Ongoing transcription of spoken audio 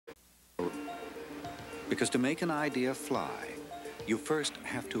Because to make an idea fly, you first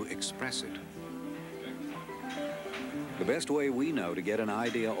have to express it. The best way we know to get an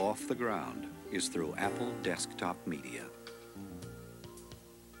idea off the ground is through Apple desktop media.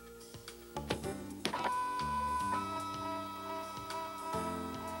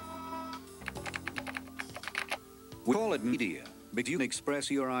 We call it media because you can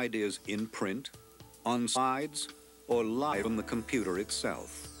express your ideas in print, on slides, or live on the computer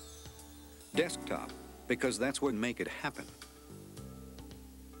itself. Desktop, because that's where we make it happen.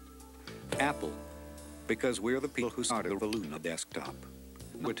 Apple, because we're the people who started the revolution of desktop.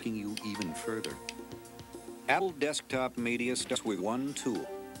 We're taking you even further. Apple desktop media starts with one tool,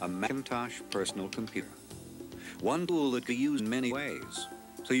 a Macintosh personal computer. One tool that can be used in many ways,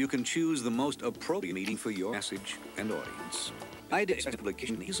 so you can choose the most appropriate medium for your message and audience. Ideas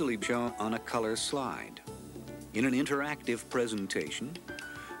application can easily be shown on a color slide, in an interactive presentation,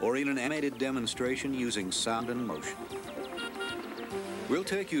 or in an animated demonstration using sound and motion. We'll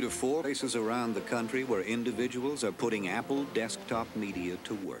take you to 4 places around the country where individuals are putting Apple desktop media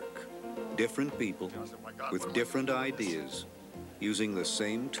to work. Different people with different ideas using the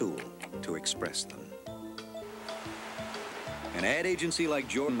same tool to express them. An ad agency like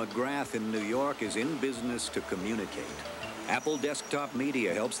Jordan McGrath in New York is in business to communicate. Apple desktop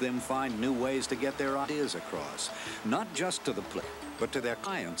media helps them find new ways to get their ideas across, not just to the public, but to their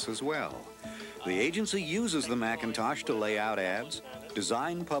clients as well. The agency uses the Macintosh to lay out ads,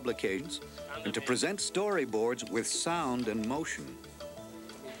 design publications, and to present storyboards with sound and motion.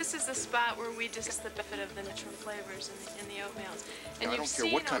 This is the spot where we discuss the benefit of the natural flavors in the oatmeals. And I don't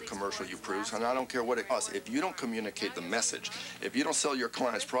care what kind of commercial you produce, and I don't care what it costs. If you don't communicate the message, if you don't sell your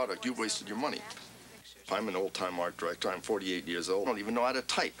client's product, you've wasted your money. I'm an old-time art director. I'm 48 years old. I don't even know how to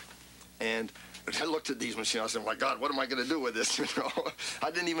type. And I looked at these machines. I said, oh my God, what am I going to do with this? You know,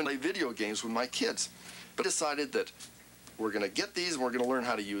 I didn't even play video games with my kids. But I decided that we're going to get these and we're going to learn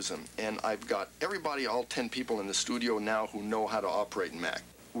how to use them. And I've got everybody, all 10 people in the studio now who know how to operate Mac.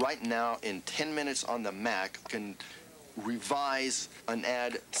 Right now, in 10 minutes on the Mac, I can revise an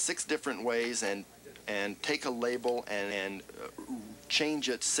ad 6 different ways and take a label and change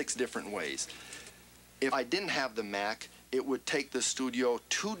it 6 different ways. If I didn't have the Mac, it would take the studio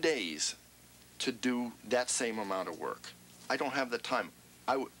 2 days to do that same amount of work. I don't have the time.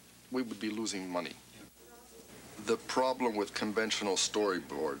 We would be losing money. The problem with conventional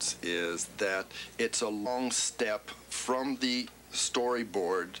storyboards is that it's a long step from the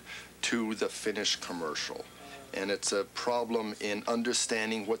storyboard to the finished commercial. And it's a problem in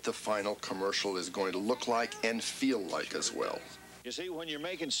understanding what the final commercial is going to look like and feel like as well. You see, when you're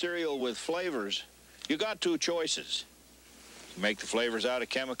making cereal with flavors, you got 2 choices. You make the flavors out of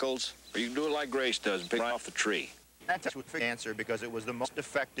chemicals, or you can do it like Grace does and pick right off the tree. That's the answer because it was the most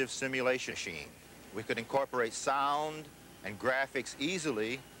effective simulation machine. We could incorporate sound and graphics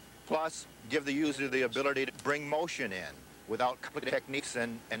easily, plus give the user the ability to bring motion in without complicated techniques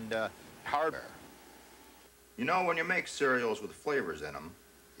and hardware. You know, when you make cereals with flavors in them,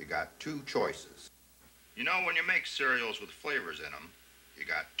 you got 2 choices. You know, when you make cereals with flavors in them, you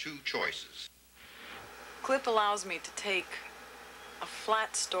got 2 choices. Clip allows me to take a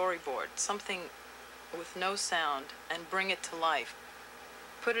flat storyboard, something with no sound, and bring it to life.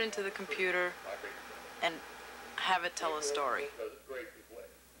 Put it into the computer and have it tell a story.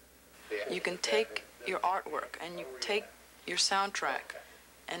 You can take your artwork and you take your soundtrack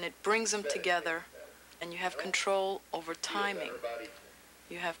and it brings them together, and you have control over timing.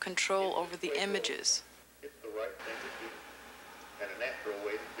 You have control over the images. It's the right thing to do and a natural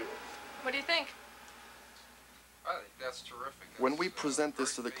way to do it. What do you think? I think that's terrific. When we present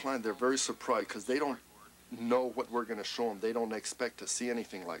this to the client, they're very surprised because they don't know what we're going to show them. They don't expect to see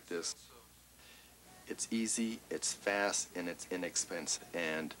anything like this. It's easy, it's fast, and it's inexpensive.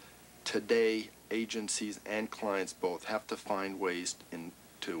 And today, agencies and clients both have to find ways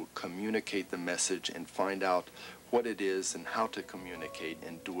to communicate the message and find out what it is and how to communicate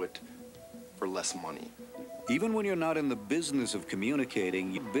and do it for less money. Even when you're not in the business of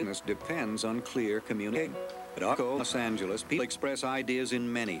communicating, your business depends on clear communication. At ARCO, Los Angeles, people express ideas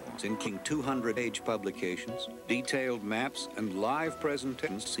in many forms, including 200-page publications, detailed maps, and live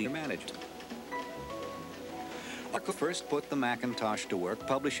presentations to senior management. ARCO first put the Macintosh to work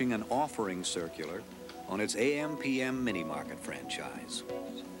publishing an offering circular on its AM/PM mini-market franchise.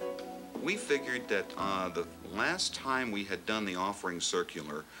 We figured that the last time we had done the offering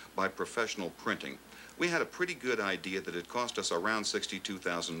circular by professional printing, we had a pretty good idea that it cost us around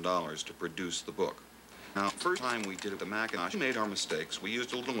 $62,000 to produce the book. Now, first time we did it with the Macintosh, we made our mistakes. We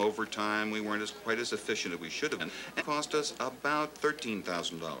used a little overtime. We weren't quite as efficient as we should have been. It cost us about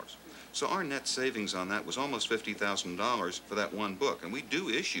 $13,000. So our net savings on that was almost $50,000 for that one book, and we do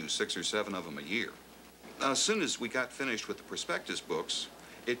issue 6 or 7 of them a year. As soon as we got finished with the prospectus books,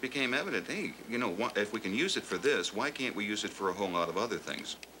 it became evident, hey, you know, if we can use it for this, why can't we use it for a whole lot of other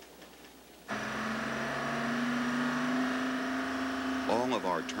things? All of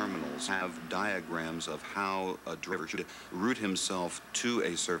our terminals have diagrams of how a driver should route himself to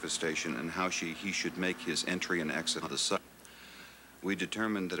a service station and how he should make his entry and exit on the site. We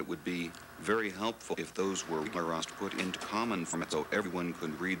determined that it would be very helpful if those were put into common format so everyone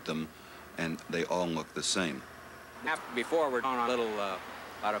could read them and they all look the same. Before, we're on a little,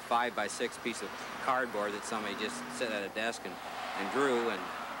 about a 5x6 piece of cardboard that somebody just sat at a desk and drew, and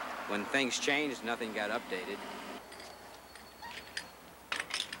when things changed, nothing got updated.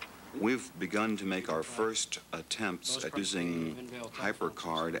 We've begun to make our first attempts at using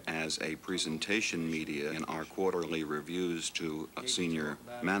HyperCard as a presentation media in our quarterly reviews to senior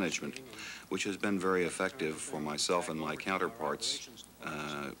management, which has been very effective for myself and my counterparts,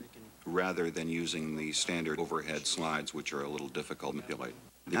 rather than using the standard overhead slides, which are a little difficult to manipulate.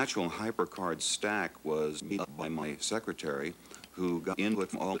 The actual HyperCard stack was made up by my secretary, who got input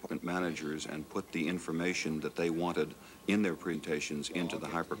from all department managers and put the information that they wanted in their presentations into the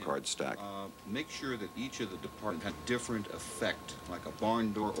HyperCard stack. Make sure that each of the departments had different effect, like a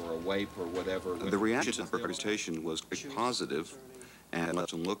barn door or a wipe or whatever. The reaction to the presentation was quite positive, and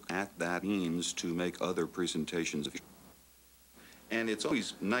let's look at that means to make other presentations. And it's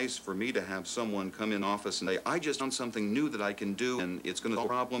always nice for me to have someone come in office and say, I just found something new that I can do, and it's going to solve a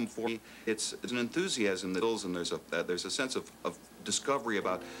problem for me. It's an enthusiasm that builds, and there's a sense of discovery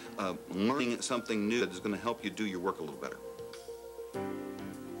about learning something new that is going to help you do your work a little better.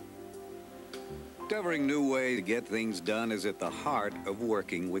 Discovering new ways to get things done is at the heart of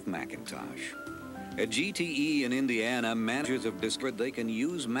working with Macintosh. At GTE in Indiana, managers have discovered they can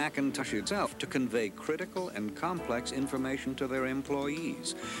use Macintosh itself to convey critical and complex information to their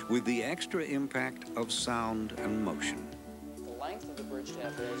employees with the extra impact of sound and motion.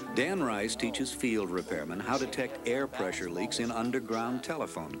 Dan Rice teaches field repairmen how to detect air pressure leaks in underground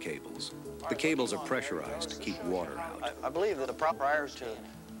telephone cables. The cables are pressurized to keep water out. I believe that the prior to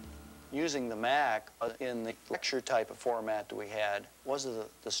using the Mac in the lecture type of format that we had was that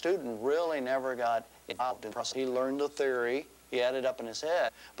the student really never got involved in the process. He learned the theory, he had it up in his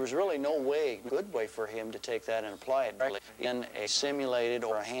head. There's really no good way for him to take that and apply it directly in a simulated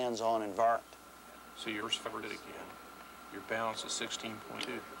or a hands-on environment. So your first favorite again, your balance is 16.2.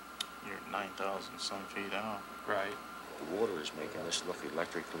 You're 9,000 some feet out. Right. The water is making this look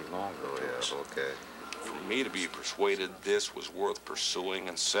electrically longer. Oh, yeah, okay. For me to be persuaded this was worth pursuing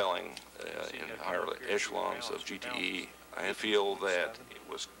and selling in the higher echelons of GTE, I feel that it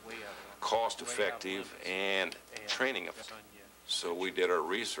was cost-effective and training effective. So we did our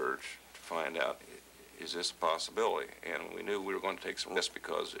research to find out, is this a possibility? And we knew we were going to take some risks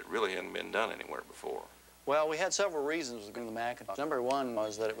because it really hadn't been done anywhere before. Well, we had several reasons with the Macintosh. Number one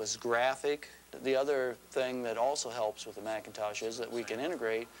was that it was graphic. The other thing that also helps with the Macintosh is that we can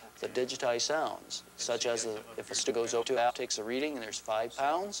integrate the digitized sounds, such as if a student goes over to app, takes a reading, and there's 5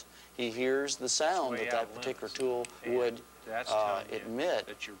 pounds, he hears the sound that that particular tool would emit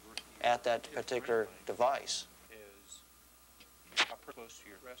at that particular device.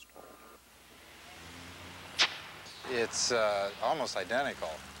 It's almost identical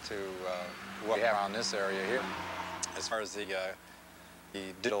to what we have on this area here, as far as the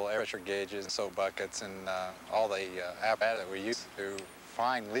digital air pressure gauges, and soap buckets, and all the apparatus that we use to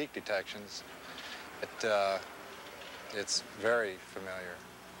find leak detections. It's very familiar.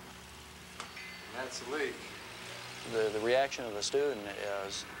 That's a leak. The reaction of the student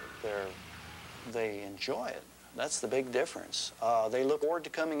is they enjoy it. That's the big difference. They look forward to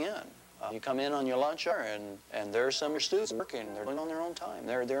coming in. You come in on your lunch hour, and there's some of your students working. They're doing it on their own time.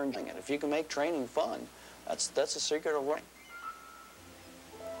 They're enjoying it. If you can make training fun, that's the secret of learning.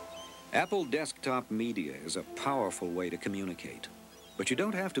 Apple Desktop Media is a powerful way to communicate, but you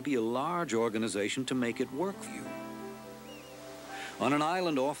don't have to be a large organization to make it work for you. On an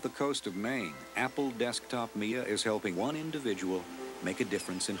island off the coast of Maine, Apple Desktop Media is helping one individual make a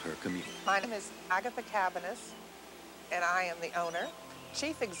difference in her community. My name is Agatha Cabanis, and I am the owner,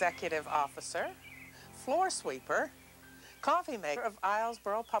 Chief Executive Officer, floor sweeper, coffee maker of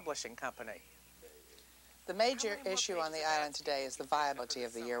Islesboro Publishing Company. The major issue on the island today is the viability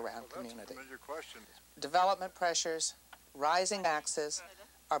of the year-round community. Development pressures, rising taxes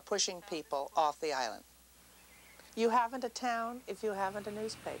are pushing people off the island. You haven't a town if you haven't a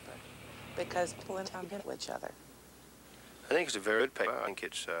newspaper, because people in town get with each other. I think it's a very good paper. I think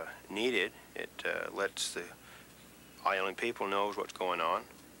it's needed. It lets the island people know what's going on.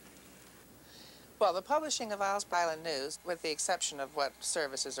 Well, the publishing of Isles Island News, with the exception of what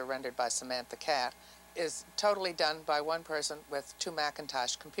services are rendered by Samantha Cat, is totally done by one person with 2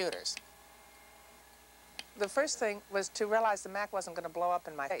 Macintosh computers. The first thing was to realize the Mac wasn't going to blow up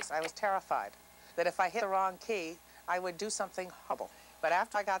in my face. I was terrified that if I hit the wrong key, I would do something horrible. But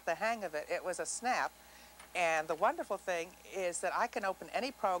after I got the hang of it, it was a snap. And the wonderful thing is that I can open any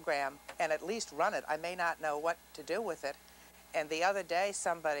program and at least run it. I may not know what to do with it. And the other day,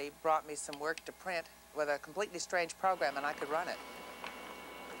 somebody brought me some work to print with a completely strange program, and I could run it.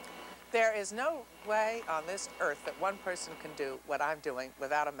 There is no way on this earth that one person can do what I'm doing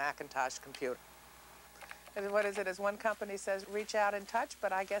without a Macintosh computer. And what is it, as one company says, reach out and touch,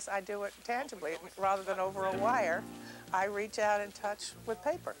 but I guess I do it tangibly. Rather than over a wire, I reach out and touch with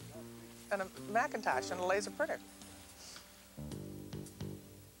paper and a Macintosh and a laser printer.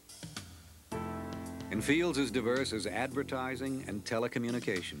 In fields as diverse as advertising and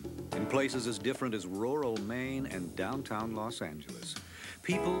telecommunication, in places as different as rural Maine and downtown Los Angeles,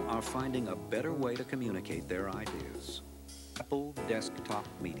 people are finding a better way to communicate their ideas. Apple Desktop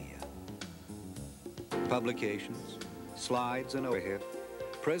Media. Publications, slides and overhead,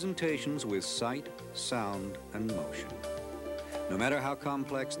 presentations with sight, sound, and motion. No matter how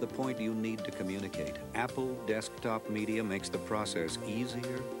complex the point you need to communicate, Apple Desktop Media makes the process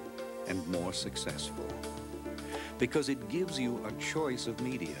easier and more successful. Because it gives you a choice of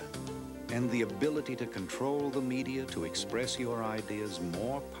media and the ability to control the media to express your ideas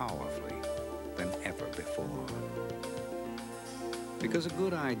more powerfully than ever before. Because a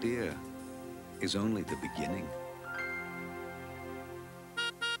good idea is only the beginning.